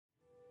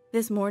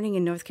This morning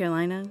in North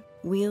Carolina,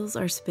 wheels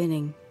are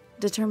spinning.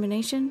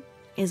 Determination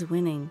is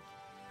winning.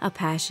 A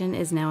passion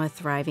is now a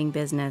thriving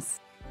business,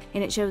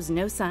 and it shows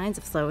no signs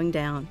of slowing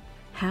down.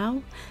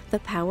 How? The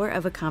power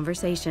of a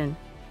conversation,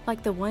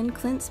 like the one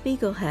Clint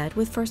Spiegel had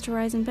with First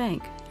Horizon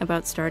Bank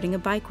about starting a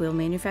bike wheel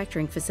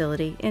manufacturing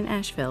facility in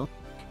Asheville.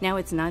 Now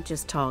it's not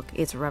just talk,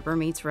 it's rubber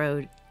meets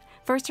road.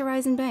 First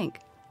Horizon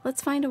Bank.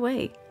 Let's find a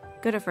way.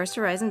 Go to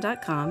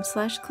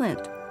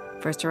firsthorizon.com/Clint.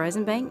 First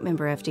Horizon Bank,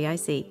 member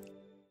FDIC.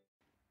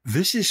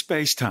 This is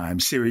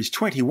SpaceTime, Series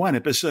 21,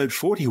 Episode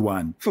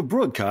 41, for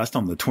broadcast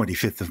on the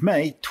 25th of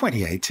May,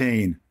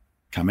 2018.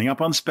 Coming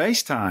up on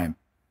SpaceTime,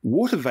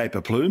 water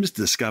vapor plumes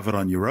discovered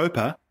on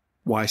Europa,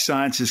 why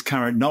science's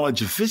current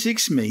knowledge of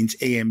physics means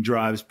EM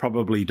drives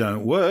probably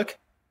don't work,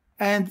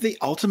 and the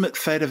ultimate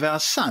fate of our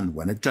sun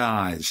when it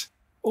dies.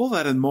 All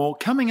that and more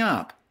coming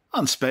up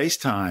on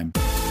SpaceTime.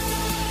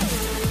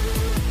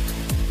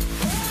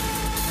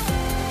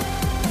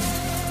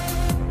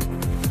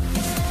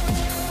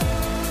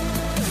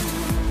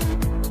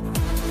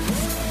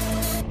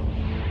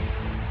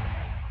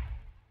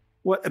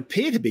 What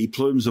appear to be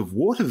plumes of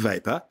water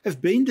vapor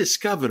have been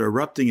discovered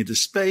erupting into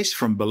space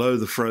from below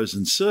the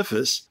frozen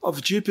surface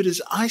of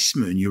Jupiter's ice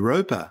moon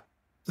Europa.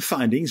 The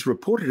findings,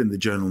 reported in the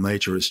journal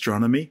Nature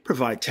Astronomy,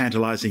 provide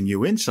tantalizing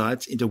new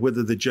insights into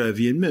whether the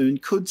Jovian moon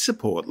could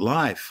support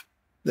life.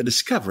 The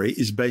discovery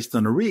is based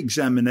on a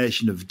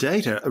re-examination of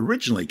data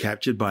originally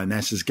captured by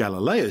NASA's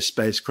Galileo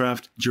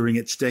spacecraft during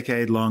its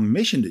decade-long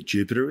mission to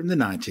Jupiter in the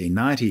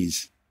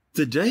 1990s.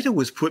 The data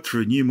was put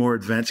through new, more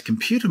advanced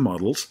computer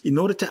models in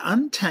order to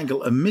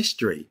untangle a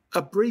mystery,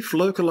 a brief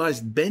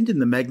localized bend in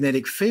the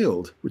magnetic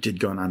field, which had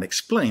gone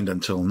unexplained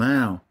until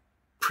now.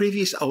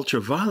 Previous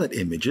ultraviolet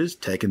images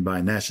taken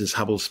by NASA's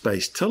Hubble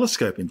Space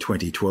Telescope in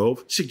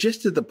 2012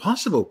 suggested the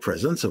possible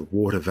presence of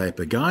water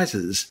vapor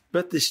geysers,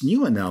 but this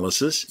new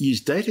analysis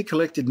used data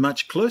collected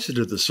much closer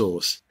to the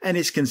source and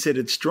is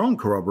considered strong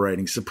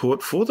corroborating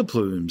support for the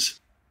plumes.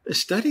 The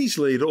study's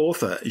lead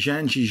author,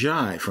 Zhangji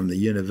Zhai from the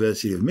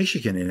University of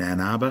Michigan in Ann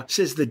Arbor,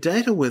 says the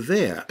data were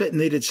there but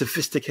needed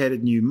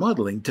sophisticated new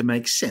modeling to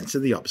make sense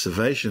of the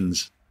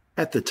observations.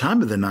 At the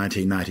time of the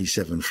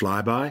 1997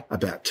 flyby,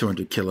 about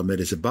 200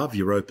 kilometers above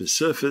Europa's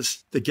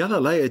surface, the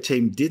Galileo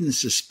team didn't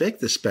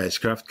suspect the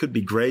spacecraft could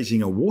be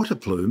grazing a water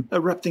plume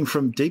erupting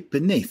from deep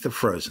beneath the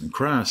frozen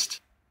crust.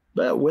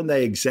 But when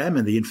they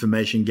examined the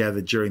information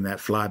gathered during that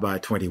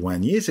flyby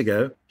 21 years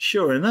ago,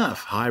 sure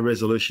enough,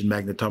 high-resolution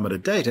magnetometer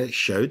data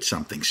showed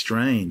something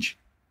strange.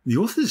 The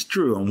authors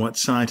drew on what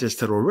scientists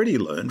had already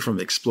learned from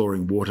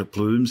exploring water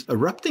plumes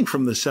erupting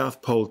from the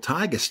South Pole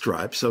tiger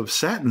stripes of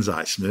Saturn's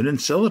ice moon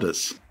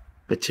Enceladus.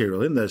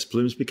 Material in those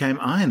plumes became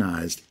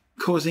ionized,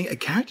 causing a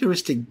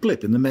characteristic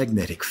blip in the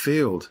magnetic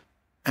field.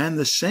 And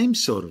the same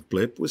sort of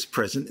blip was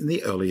present in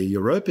the earlier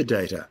Europa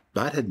data,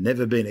 but had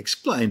never been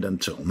explained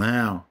until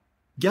now.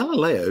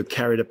 Galileo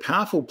carried a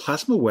powerful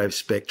plasma wave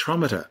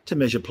spectrometer to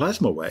measure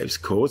plasma waves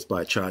caused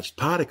by charged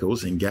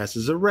particles and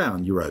gases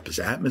around Europa's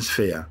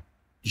atmosphere.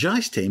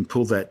 Zhai's team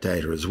pulled that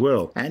data as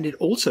well, and it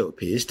also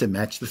appears to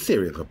match the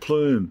theory of a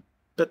plume.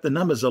 But the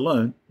numbers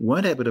alone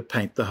weren't able to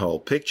paint the whole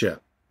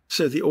picture.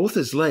 So the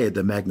authors layered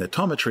the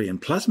magnetometry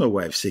and plasma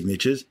wave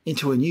signatures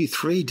into a new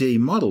 3D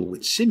model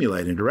which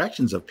simulate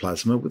interactions of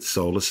plasma with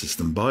solar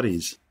system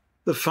bodies.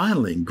 The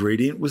final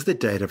ingredient was the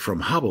data from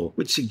Hubble,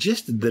 which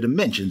suggested the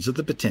dimensions of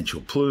the potential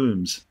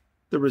plumes.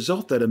 The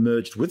result that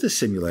emerged with the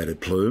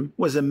simulated plume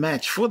was a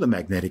match for the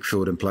magnetic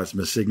field and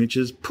plasma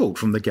signatures pulled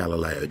from the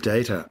Galileo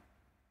data.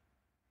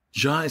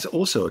 Zhai is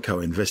also a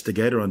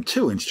co-investigator on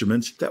two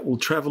instruments that will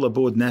travel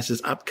aboard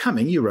NASA's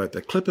upcoming Europa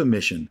Clipper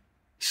mission.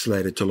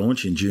 Slated to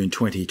launch in June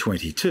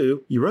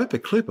 2022, Europa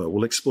Clipper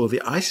will explore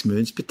the ice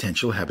moon's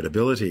potential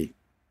habitability.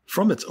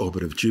 From its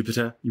orbit of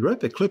Jupiter,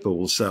 Europa Clipper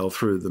will sail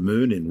through the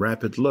moon in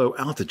rapid,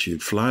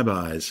 low-altitude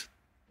flybys.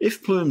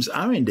 If plumes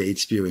are indeed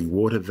spewing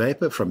water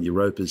vapor from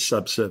Europa's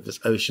subsurface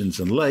oceans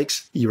and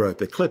lakes,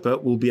 Europa Clipper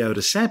will be able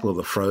to sample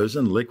the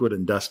frozen liquid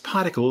and dust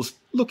particles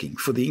looking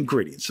for the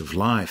ingredients of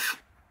life.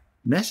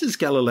 NASA's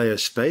Galileo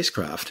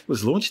spacecraft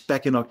was launched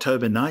back in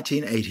October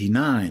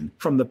 1989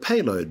 from the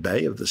payload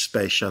bay of the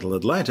Space Shuttle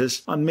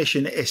Atlantis on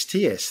mission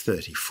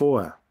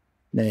STS-34.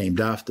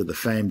 Named after the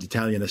famed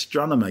Italian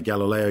astronomer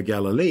Galileo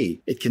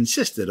Galilei, it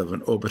consisted of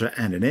an orbiter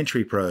and an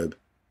entry probe.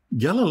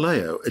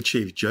 Galileo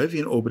achieved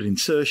Jovian orbit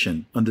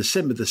insertion on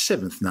December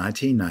 7,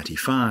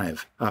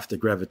 1995, after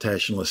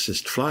gravitational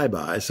assist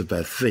flybys of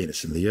both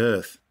Venus and the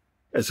Earth.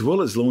 As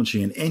well as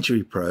launching an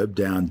entry probe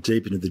down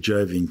deep into the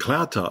Jovian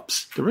cloud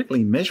tops,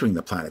 directly measuring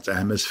the planet's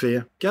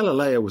atmosphere,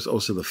 Galileo was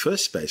also the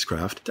first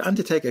spacecraft to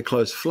undertake a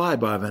close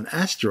flyby of an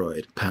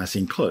asteroid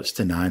passing close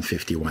to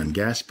 951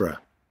 Gaspra.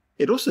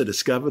 It also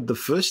discovered the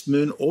first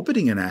moon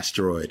orbiting an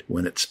asteroid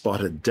when it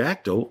spotted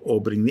Dactyl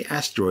orbiting the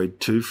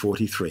asteroid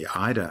 243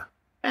 Ida.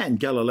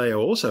 And Galileo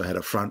also had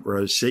a front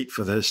row seat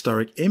for the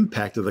historic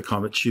impact of the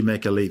comet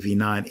Shoemaker-Levy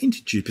 9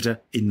 into Jupiter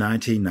in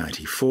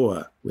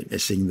 1994,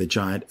 witnessing the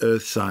giant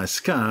Earth-sized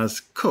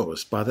scars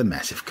caused by the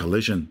massive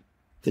collision.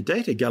 The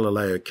data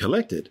Galileo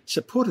collected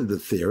supported the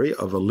theory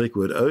of a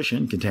liquid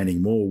ocean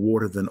containing more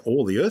water than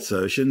all the Earth's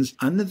oceans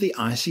under the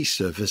icy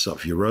surface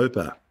of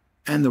Europa.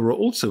 And there were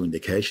also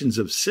indications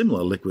of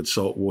similar liquid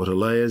saltwater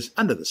layers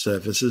under the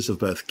surfaces of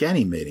both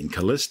Ganymede and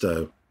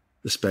Callisto.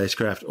 The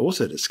spacecraft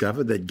also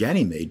discovered that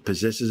Ganymede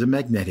possesses a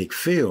magnetic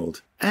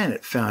field, and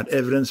it found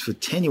evidence for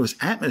tenuous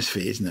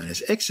atmospheres known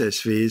as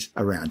exospheres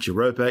around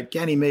Europa,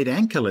 Ganymede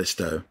and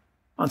Callisto.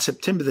 On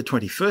September the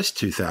 21st,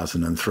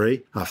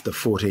 2003, after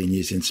 14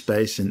 years in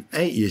space and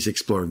 8 years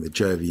exploring the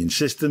Jovian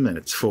system and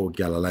its 4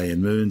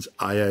 Galilean moons,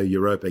 Io,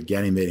 Europa,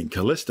 Ganymede and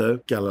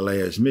Callisto,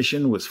 Galileo's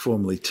mission was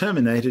formally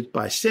terminated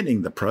by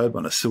sending the probe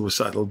on a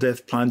suicidal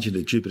death plunge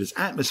into Jupiter's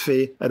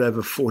atmosphere at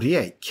over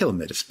 48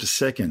 kilometers per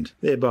second,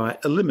 thereby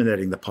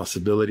eliminating the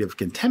possibility of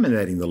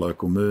contaminating the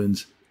local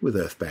moons with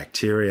Earth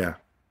bacteria.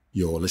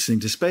 You're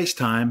listening to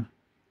SpaceTime.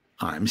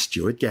 I'm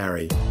Stuart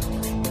Gary.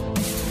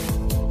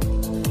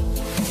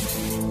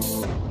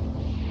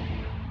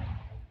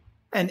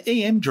 An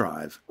EM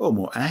drive, or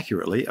more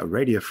accurately, a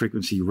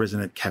radiofrequency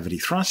resonant cavity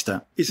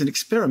thruster, is an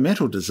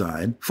experimental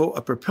design for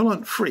a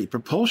propellant-free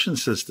propulsion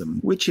system,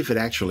 which, if it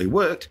actually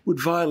worked,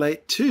 would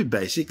violate 2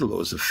 basic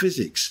laws of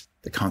physics: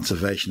 the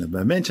conservation of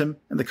momentum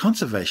and the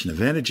conservation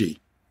of energy.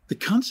 The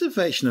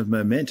conservation of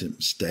momentum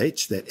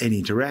states that any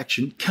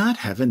interaction can't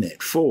have a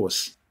net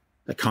force.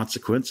 A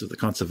consequence of the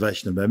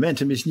conservation of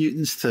momentum is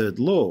Newton's third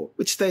law,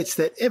 which states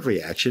that every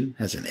action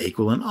has an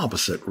equal and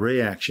opposite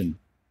reaction.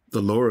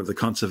 The law of the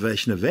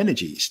conservation of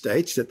energy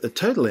states that the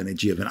total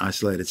energy of an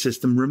isolated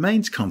system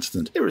remains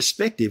constant,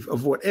 irrespective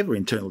of whatever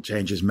internal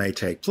changes may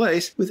take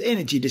place, with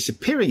energy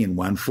disappearing in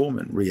one form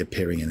and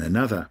reappearing in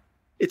another.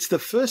 It's the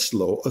first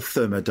law of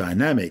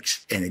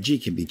thermodynamics. Energy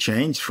can be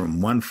changed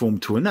from one form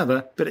to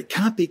another, but it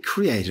can't be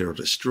created or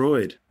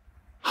destroyed.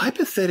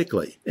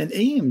 Hypothetically, an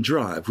EM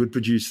drive would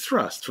produce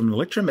thrust from an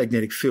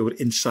electromagnetic field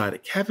inside a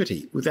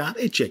cavity without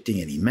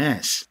ejecting any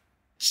mass.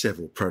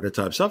 Several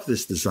prototypes of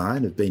this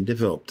design have been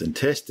developed and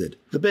tested,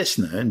 the best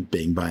known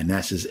being by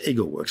NASA's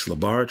EagleWorks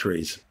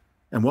laboratories.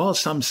 And while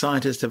some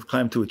scientists have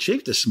claimed to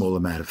achieve a small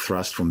amount of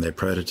thrust from their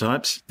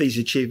prototypes, these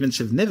achievements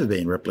have never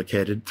been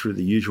replicated through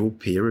the usual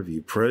peer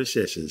review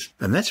processes,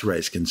 and that's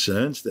raised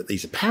concerns that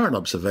these apparent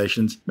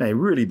observations may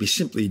really be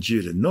simply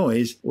due to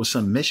noise or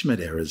some measurement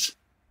errors.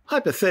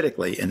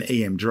 Hypothetically, an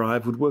EM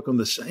drive would work on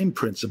the same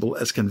principle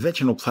as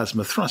conventional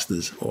plasma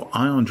thrusters or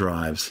ion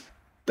drives.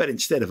 But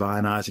instead of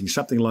ionizing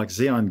something like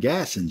xenon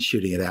gas and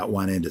shooting it out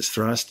one end as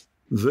thrust,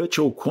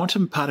 virtual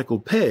quantum particle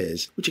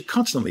pairs, which are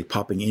constantly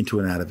popping into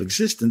and out of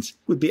existence,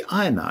 would be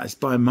ionized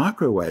by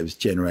microwaves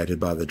generated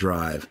by the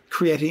drive,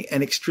 creating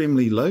an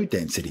extremely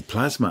low-density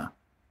plasma.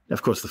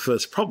 Of course, the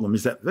first problem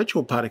is that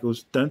virtual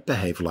particles don't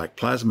behave like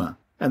plasma.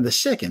 And the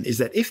second is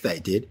that if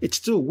they did, it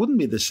still wouldn't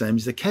be the same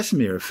as the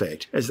Casimir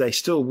effect, as they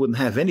still wouldn't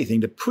have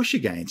anything to push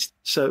against,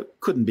 so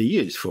couldn't be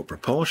used for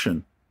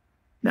propulsion.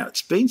 Now,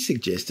 it's been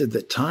suggested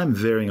that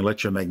time-varying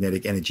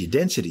electromagnetic energy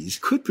densities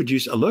could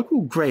produce a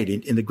local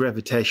gradient in the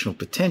gravitational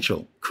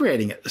potential,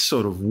 creating a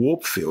sort of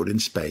warp field in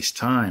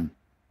space-time.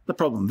 The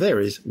problem there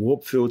is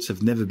warp fields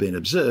have never been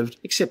observed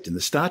except in the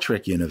Star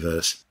Trek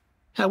universe.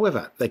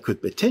 However, they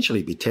could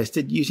potentially be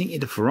tested using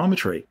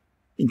interferometry.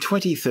 In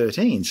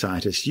 2013,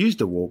 scientists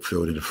used a warp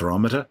field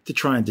interferometer to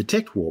try and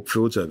detect warp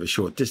fields over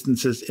short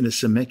distances in a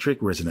symmetric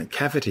resonant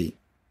cavity.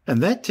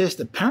 And that test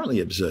apparently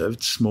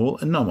observed small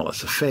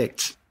anomalous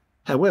effects.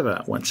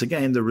 However, once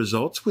again, the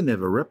results were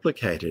never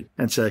replicated,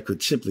 and so it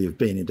could simply have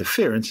been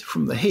interference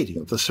from the heating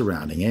of the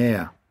surrounding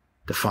air.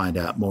 To find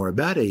out more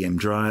about EM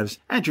drives,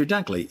 Andrew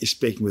Dunkley is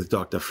speaking with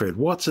Dr. Fred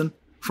Watson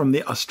from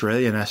the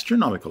Australian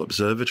Astronomical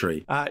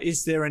Observatory.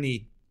 Is there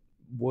any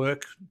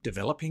work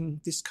developing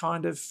this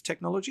kind of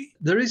technology?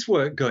 There is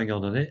work going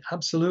on it,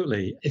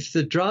 absolutely. If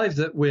the drive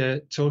that we're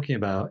talking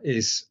about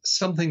is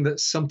something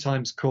that's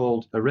sometimes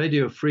called a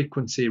radio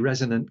frequency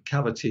resonant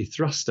cavity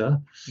thruster,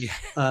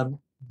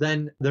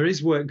 then there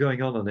is work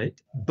going on it.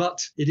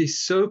 But it is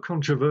so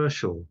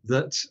controversial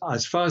that,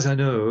 as far as I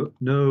know,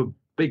 no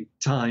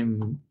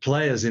big-time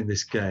players in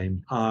this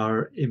game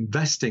are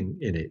investing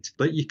in it.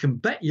 But you can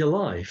bet your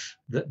life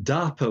that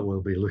DARPA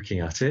will be looking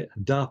at it.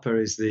 And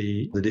DARPA is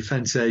the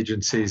Defense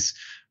Agency's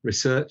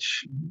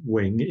research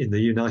wing in the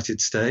United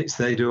States.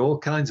 They do all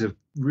kinds of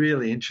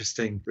really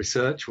interesting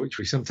research, which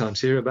we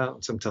sometimes hear about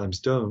and sometimes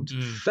don't.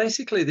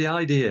 Basically, the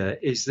idea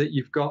is that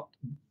you've got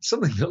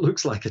something that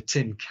looks like a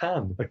tin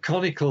can, a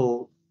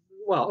conical,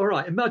 well, all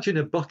right, imagine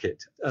a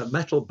bucket, a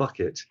metal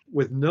bucket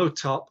with no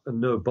top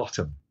and no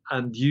bottom.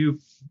 And you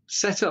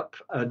set up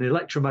an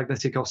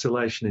electromagnetic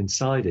oscillation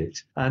inside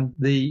it. And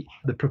the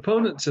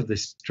proponents of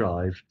this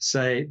drive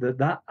say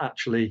that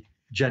actually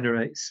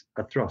generates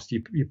a thrust.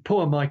 You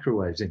pour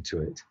microwaves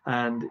into it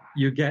and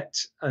you get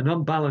an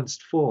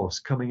unbalanced force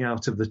coming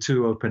out of the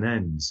two open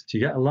ends. So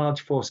you get a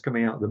large force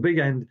coming out the big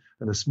end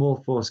and a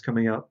small force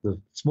coming out the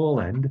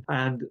small end.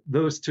 And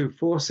those two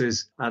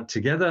forces add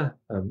together.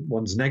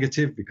 One's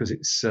negative because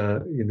it's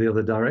in the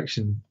other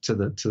direction to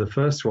the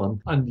first one.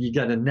 And you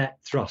get a net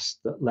thrust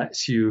that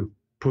lets you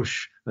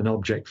push an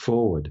object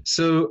forward.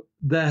 So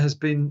there has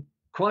been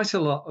quite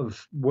a lot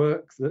of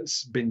work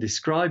that's been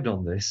described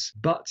on this,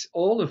 but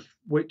all of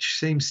which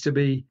seems to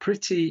be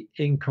pretty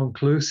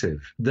inconclusive.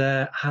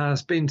 There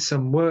has been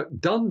some work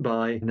done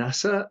by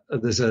NASA.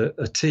 There's a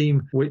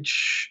team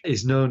which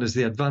is known as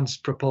the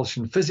Advanced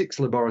Propulsion Physics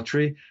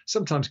Laboratory,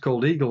 sometimes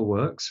called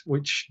EagleWorks,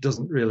 which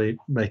doesn't really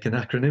make an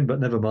acronym, but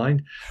never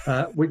mind,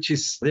 which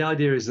is the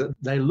idea is that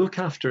they look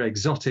after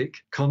exotic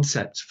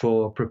concepts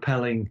for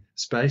propelling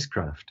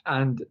spacecraft.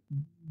 And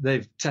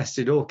they've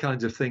tested all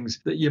kinds of things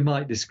that you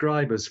might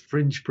describe as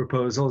fringe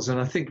proposals, and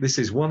I think this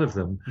is one of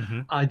them.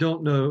 Mm-hmm. I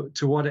don't know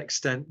to what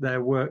extent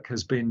their work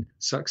has been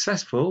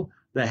successful.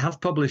 They have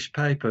published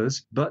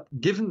papers, but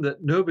given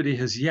that nobody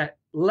has yet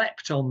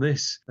leapt on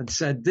this and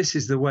said this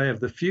is the way of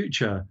the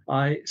future,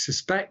 I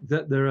suspect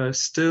that there are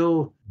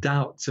still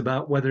doubts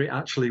about whether it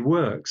actually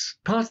works.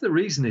 Part of the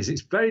reason is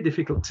it's very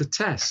difficult to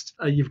test.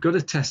 You've got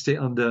to test it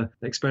under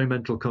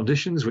experimental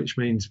conditions, which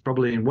means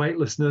probably in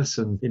weightlessness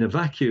and in a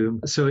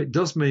vacuum. So it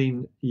does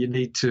mean you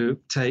need to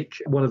take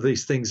one of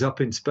these things up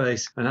in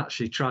space and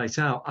actually try it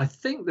out. I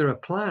think there are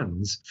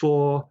plans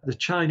for the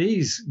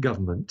Chinese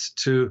government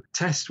to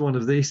test one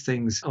of these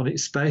things on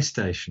its space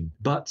station.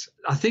 But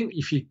I think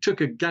if you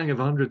took a gang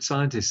of 100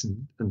 scientists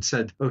and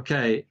said,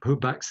 okay, who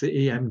backs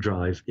the EM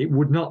drive, it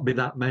would not be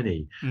that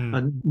many.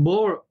 And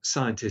more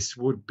scientists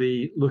would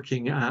be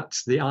looking at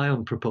the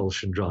ion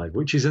propulsion drive,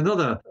 which is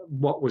another,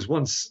 what was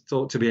once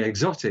thought to be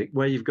exotic,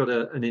 where you've got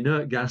an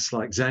inert gas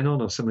like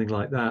xenon or something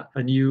like that,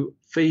 and you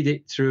feed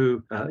it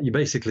through, you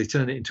basically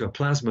turn it into a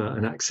plasma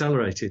and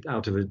accelerate it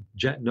out of a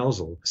jet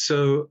nozzle.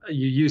 So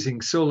you're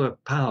using solar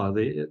power,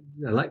 the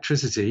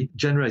electricity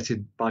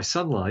generated by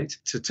sunlight,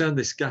 to turn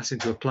this gas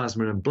into a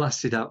plasma and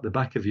blast it out the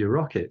back of your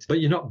rocket.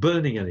 But you're not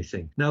burning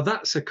anything. Now,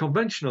 that's a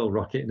conventional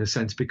rocket in a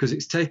sense, because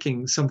it's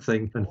taking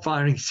something and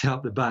firing it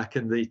out the back,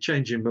 and the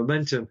change in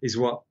momentum is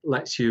what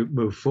lets you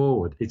move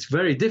forward. It's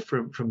very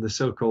different from the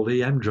so-called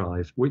EM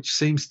drive, which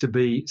seems to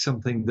be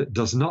something that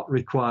does not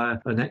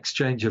require an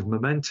exchange of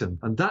momentum.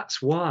 And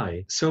that's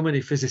why so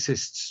many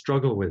physicists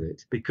struggle with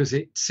it, because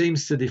it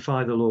seems to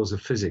defy the laws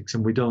of physics,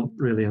 and we don't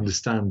really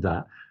understand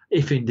that,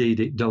 if indeed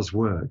it does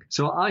work.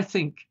 So I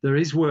think there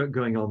is work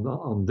going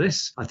on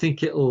this. I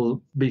think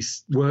it'll be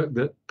work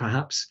that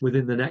perhaps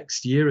within the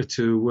next year or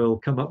two will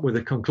come up with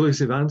a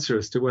conclusive answer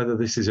as to whether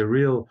this is a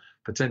real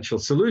potential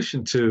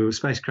solution to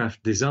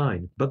spacecraft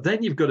design. But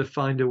then you've got to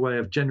find a way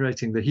of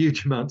generating the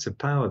huge amounts of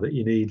power that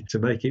you need to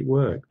make it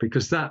work,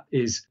 because that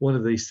is one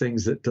of these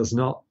things that does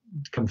not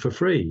come for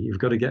free. You've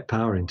got to get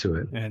power into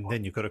it. And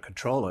then you've got to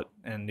control it.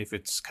 And if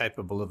it's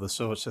capable of the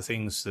sorts of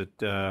things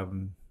that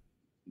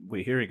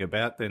we're hearing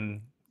about,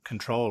 then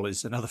control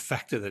is another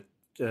factor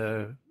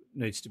that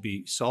needs to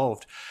be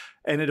solved.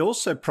 And it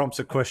also prompts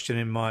a question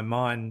in my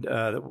mind,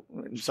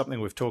 something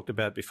we've talked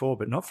about before,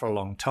 but not for a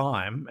long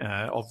time,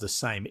 of the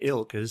same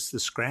ilk as the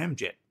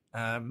scramjet.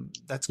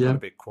 That's got a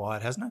bit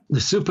quiet, hasn't it? The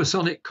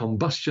supersonic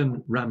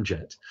combustion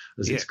ramjet,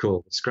 as it's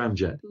called,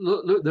 scramjet.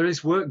 Look, there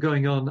is work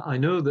going on. I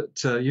know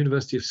that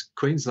University of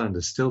Queensland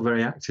is still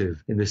very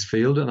active in this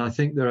field, and I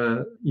think there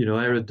are,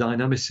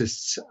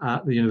 aerodynamicists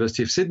at the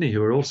University of Sydney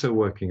who are also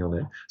working on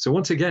it. So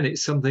once again,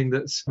 it's something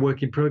that's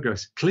work in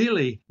progress.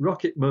 Clearly,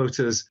 rocket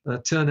motors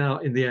turn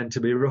out in the end to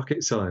be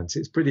rocket science.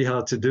 It's pretty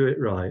hard to do it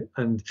right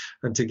and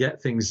to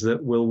get things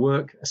that will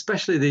work,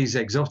 especially these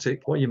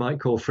exotic, what you might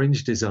call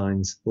fringe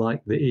designs,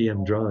 like the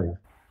EM drive.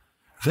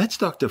 That's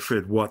Dr.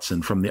 Fred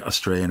Watson from the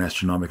Australian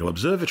Astronomical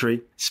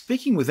Observatory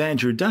speaking with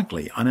Andrew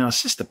Dunkley on our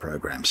sister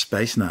program,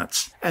 Space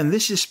Nuts. And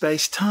this is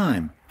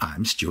SpaceTime.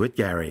 I'm Stuart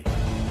Gary.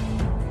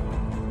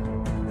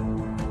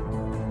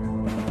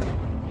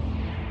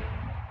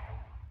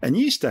 A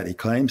new study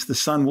claims the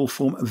Sun will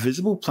form a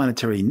visible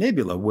planetary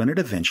nebula when it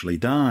eventually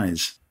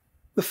dies.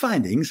 The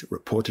findings,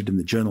 reported in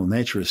the journal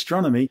Nature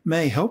Astronomy,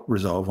 may help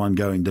resolve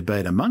ongoing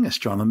debate among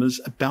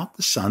astronomers about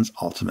the Sun's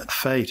ultimate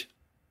fate.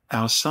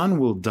 Our Sun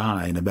will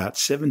die in about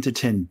 7 to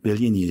 10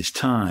 billion years'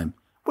 time,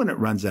 when it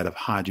runs out of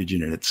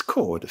hydrogen in its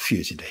core to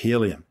fuse into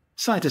helium.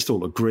 Scientists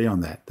all agree on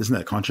that. There's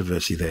no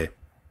controversy there.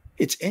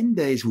 Its end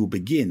days will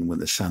begin when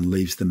the Sun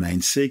leaves the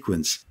main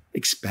sequence,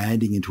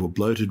 expanding into a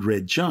bloated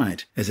red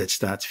giant as it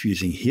starts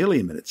fusing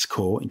helium in its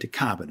core into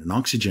carbon and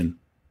oxygen.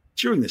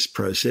 During this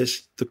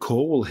process, the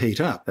core will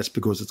heat up. That's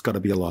because it's got to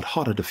be a lot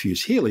hotter to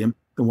fuse helium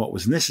than what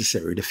was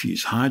necessary to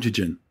fuse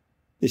hydrogen.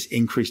 This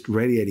increased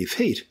radiative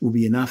heat will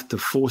be enough to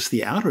force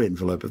the outer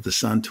envelope of the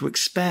Sun to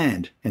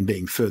expand, and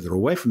being further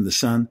away from the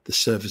Sun, the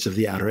surface of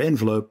the outer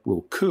envelope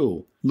will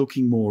cool,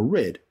 looking more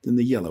red than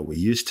the yellow we're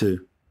used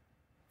to.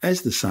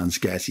 As the Sun's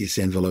gaseous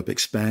envelope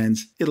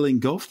expands, it'll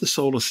engulf the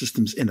solar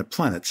system's inner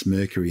planets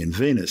Mercury and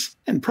Venus,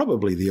 and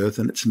probably the Earth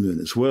and its moon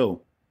as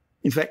well.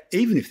 In fact,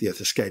 even if the Earth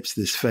escapes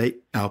this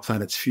fate, our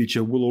planet's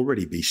future will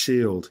already be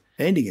sealed,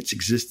 ending its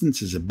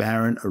existence as a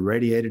barren,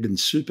 irradiated and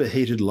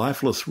superheated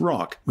lifeless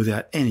rock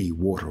without any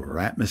water or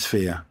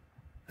atmosphere.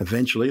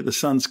 Eventually, the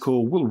Sun's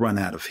core will run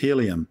out of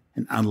helium,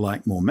 and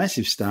unlike more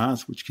massive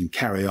stars, which can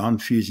carry on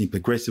fusing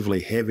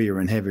progressively heavier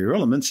and heavier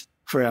elements,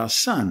 for our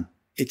Sun,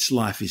 its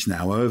life is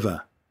now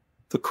over.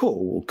 The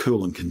core will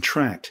cool and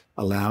contract,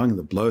 allowing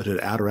the bloated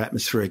outer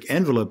atmospheric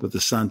envelope of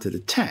the Sun to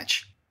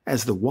detach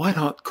as the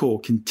white-hot core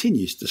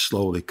continues to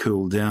slowly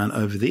cool down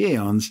over the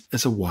eons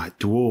as a white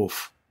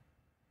dwarf.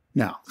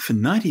 Now, for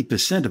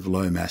 90% of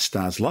low-mass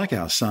stars like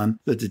our Sun,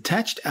 the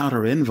detached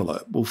outer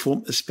envelope will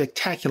form a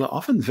spectacular,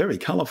 often very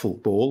colourful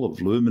ball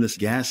of luminous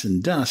gas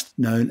and dust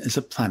known as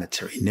a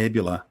planetary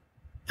nebula.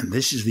 And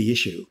this is the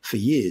issue. For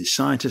years,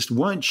 scientists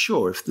weren't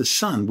sure if the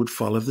Sun would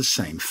follow the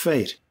same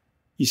fate.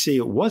 You see,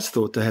 it was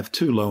thought to have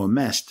too low a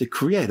mass to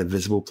create a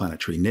visible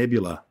planetary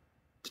nebula.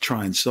 To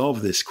try and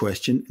solve this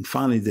question and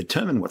finally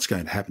determine what's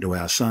going to happen to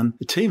our Sun,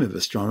 a team of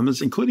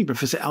astronomers, including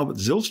Professor Albert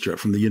Zylstra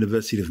from the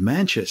University of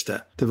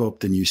Manchester,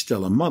 developed a new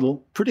stellar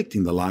model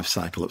predicting the life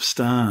cycle of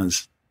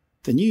stars.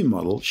 The new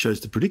model shows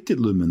the predicted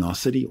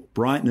luminosity or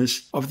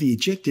brightness of the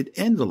ejected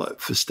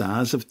envelope for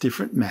stars of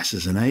different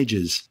masses and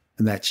ages.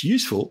 And that's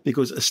useful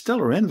because a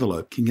stellar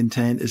envelope can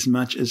contain as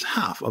much as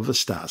half of a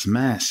star's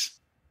mass.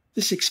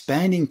 This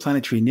expanding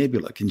planetary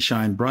nebula can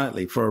shine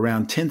brightly for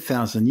around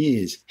 10,000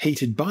 years,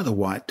 heated by the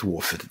white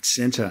dwarf at its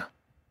centre.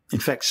 In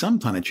fact, some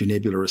planetary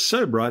nebulae are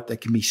so bright they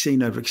can be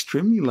seen over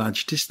extremely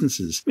large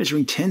distances,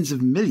 measuring tens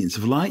of millions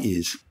of light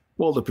years,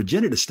 while the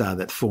progenitor star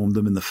that formed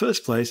them in the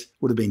first place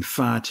would have been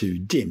far too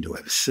dim to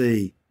ever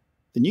see.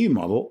 The new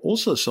model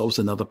also solves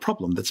another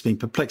problem that's been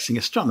perplexing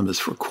astronomers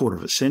for a quarter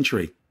of a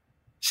century.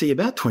 See,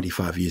 about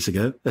 25 years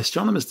ago,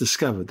 astronomers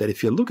discovered that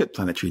if you look at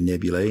planetary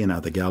nebulae in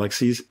other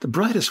galaxies, the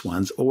brightest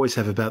ones always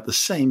have about the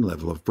same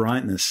level of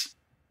brightness.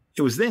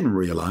 It was then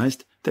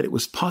realized that it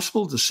was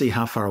possible to see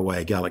how far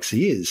away a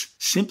galaxy is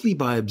simply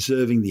by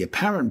observing the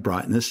apparent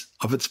brightness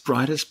of its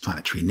brightest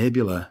planetary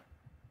nebula.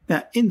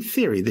 Now, in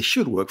theory, this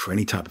should work for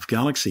any type of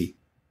galaxy.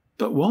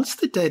 But whilst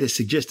the data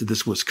suggested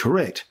this was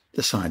correct,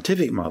 the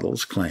scientific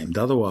models claimed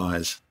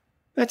otherwise.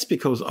 That's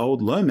because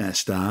old low-mass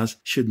stars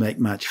should make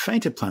much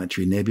fainter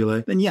planetary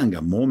nebulae than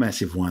younger, more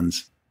massive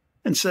ones.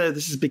 And so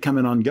this has become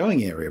an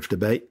ongoing area of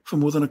debate for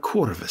more than a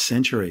quarter of a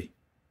century.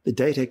 The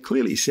data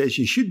clearly says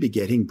you should be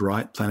getting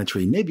bright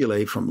planetary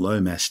nebulae from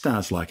low-mass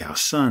stars like our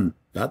Sun,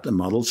 but the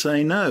models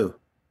say no.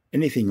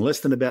 Anything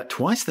less than about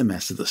twice the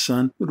mass of the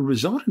Sun would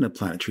result in a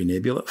planetary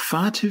nebula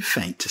far too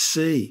faint to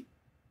see.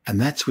 And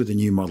that's where the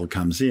new model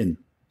comes in.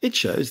 It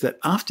shows that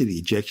after the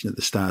ejection of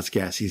the star's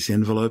gaseous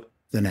envelope,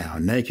 the now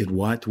naked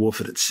white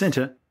dwarf at its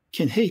centre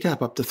can heat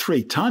up to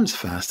 3 times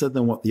faster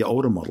than what the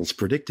older models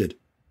predicted.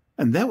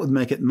 And that would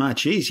make it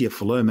much easier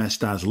for low-mass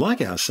stars like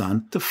our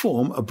Sun to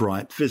form a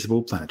bright,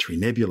 visible planetary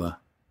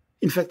nebula.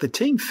 In fact, the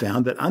team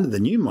found that under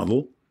the new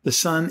model, the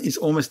Sun is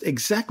almost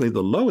exactly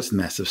the lowest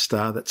massive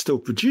star that still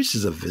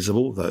produces a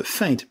visible, though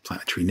faint,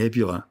 planetary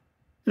nebula.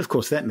 And of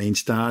course that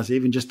means stars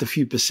even just a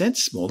few percent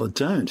smaller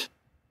don't.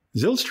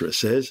 Zylstra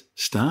says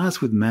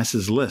stars with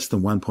masses less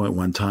than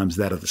 1.1 times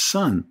that of the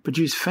Sun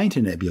produce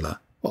fainter nebulae,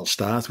 while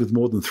stars with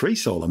more than 3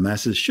 solar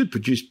masses should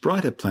produce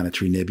brighter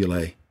planetary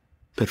nebulae.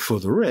 But for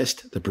the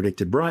rest, the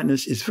predicted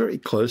brightness is very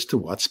close to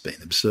what's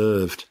been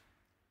observed.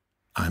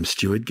 I'm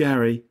Stuart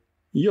Gary.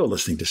 You're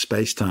listening to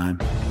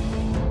SpaceTime.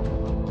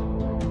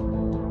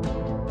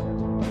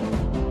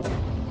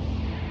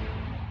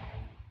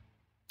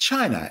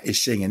 China is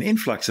seeing an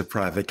influx of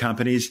private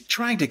companies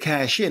trying to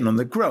cash in on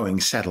the growing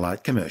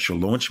satellite commercial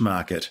launch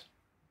market.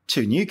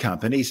 2 new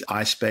companies,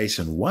 iSpace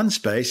and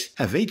OneSpace,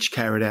 have each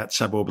carried out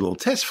suborbital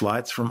test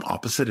flights from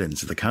opposite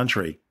ends of the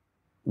country.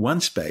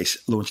 OneSpace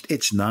launched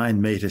its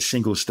 9-metre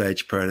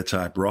single-stage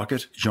prototype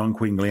rocket,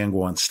 Zhongqing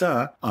Liangguan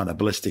Star, on a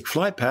ballistic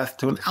flight path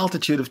to an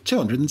altitude of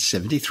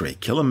 273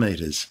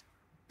 kilometres.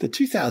 The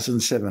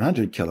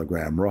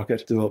 2,700-kilogram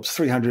rocket develops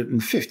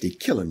 350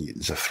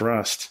 kilonewtons of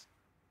thrust.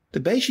 The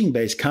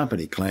Beijing-based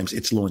company claims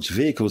its launch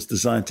vehicles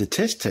designed to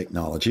test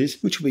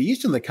technologies which will be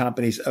used in the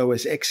company's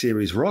OS-X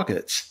series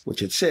rockets,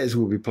 which it says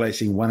will be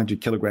placing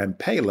 100-kilogram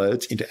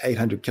payloads into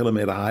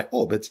 800-kilometre-high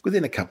orbits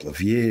within a couple of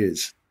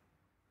years.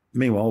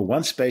 Meanwhile,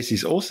 OneSpace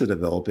is also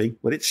developing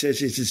what it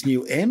says is its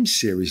new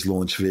M-series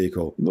launch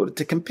vehicle in order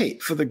to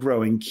compete for the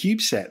growing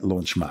CubeSat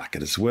launch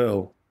market as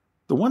well.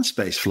 The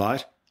OneSpace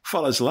flight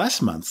follows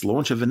last month's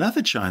launch of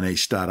another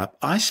Chinese startup,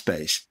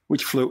 iSpace,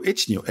 which flew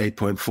its new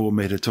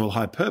 8.4-metre tall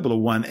Hyperbola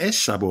 1S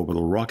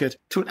suborbital rocket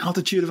to an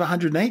altitude of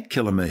 108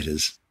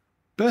 kilometres.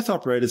 Both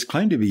operators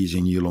claim to be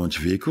using new launch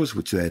vehicles,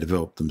 which they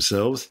developed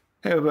themselves.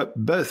 However,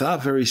 both are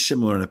very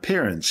similar in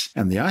appearance,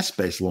 and the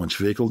iSpace launch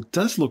vehicle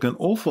does look an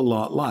awful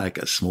lot like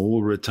a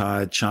small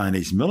retired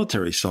Chinese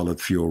military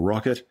solid-fuel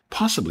rocket,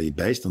 possibly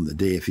based on the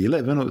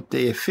DF-11 or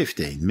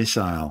DF-15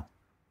 missile.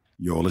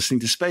 You're listening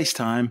to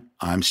SpaceTime.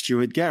 I'm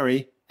Stuart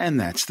Gary. And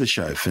that's the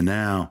show for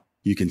now.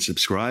 You can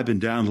subscribe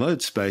and download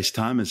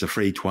SpaceTime as a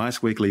free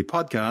twice-weekly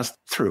podcast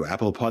through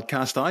Apple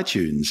Podcast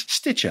iTunes,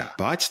 Stitcher,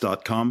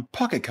 Bytes.com,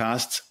 Pocket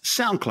Casts,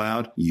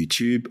 SoundCloud,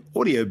 YouTube,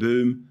 Audio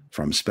Boom,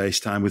 from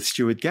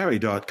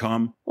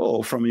SpaceTimewithStuartGary.com,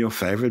 or from your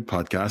favourite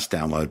podcast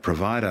download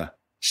provider.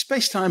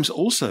 SpaceTime's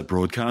also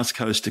broadcast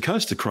coast to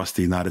coast across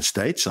the United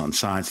States on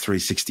Science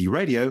 360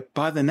 Radio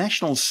by the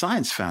National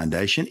Science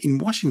Foundation in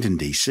Washington,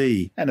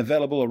 D.C., and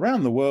available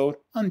around the world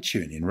on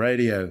TuneIn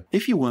Radio.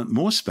 If you want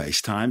more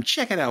SpaceTime,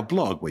 check out our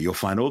blog where you'll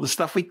find all the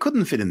stuff we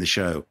couldn't fit in the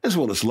show, as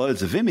well as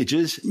loads of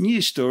images,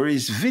 news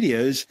stories,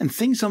 videos, and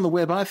things on the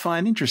web I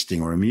find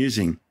interesting or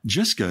amusing.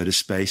 Just go to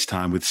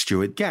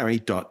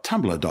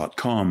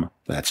spacetimewithstuartgary.tumblr.com.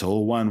 That's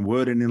all one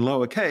word and in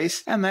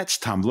lowercase, and that's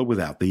Tumblr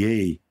without the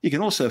E. You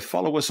can also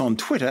follow us on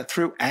Twitter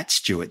through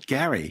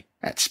 @StuartGary,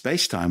 at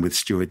Spacetime with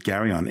Stuart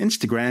Gary on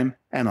Instagram,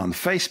 and on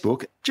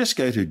Facebook, just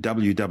go to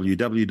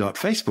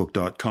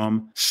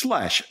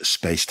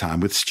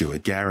www.facebook.com/Spacetime with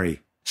Stuart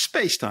Gary.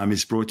 Spacetime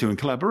is brought to you in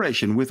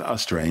collaboration with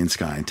Australian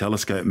Sky and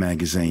Telescope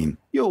magazine,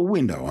 your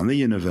window on the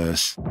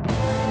universe.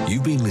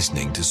 You've been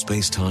listening to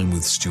Spacetime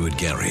with Stuart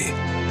Gary.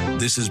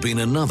 This has been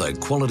another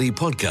quality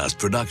podcast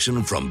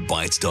production from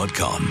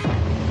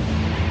Bytes.com.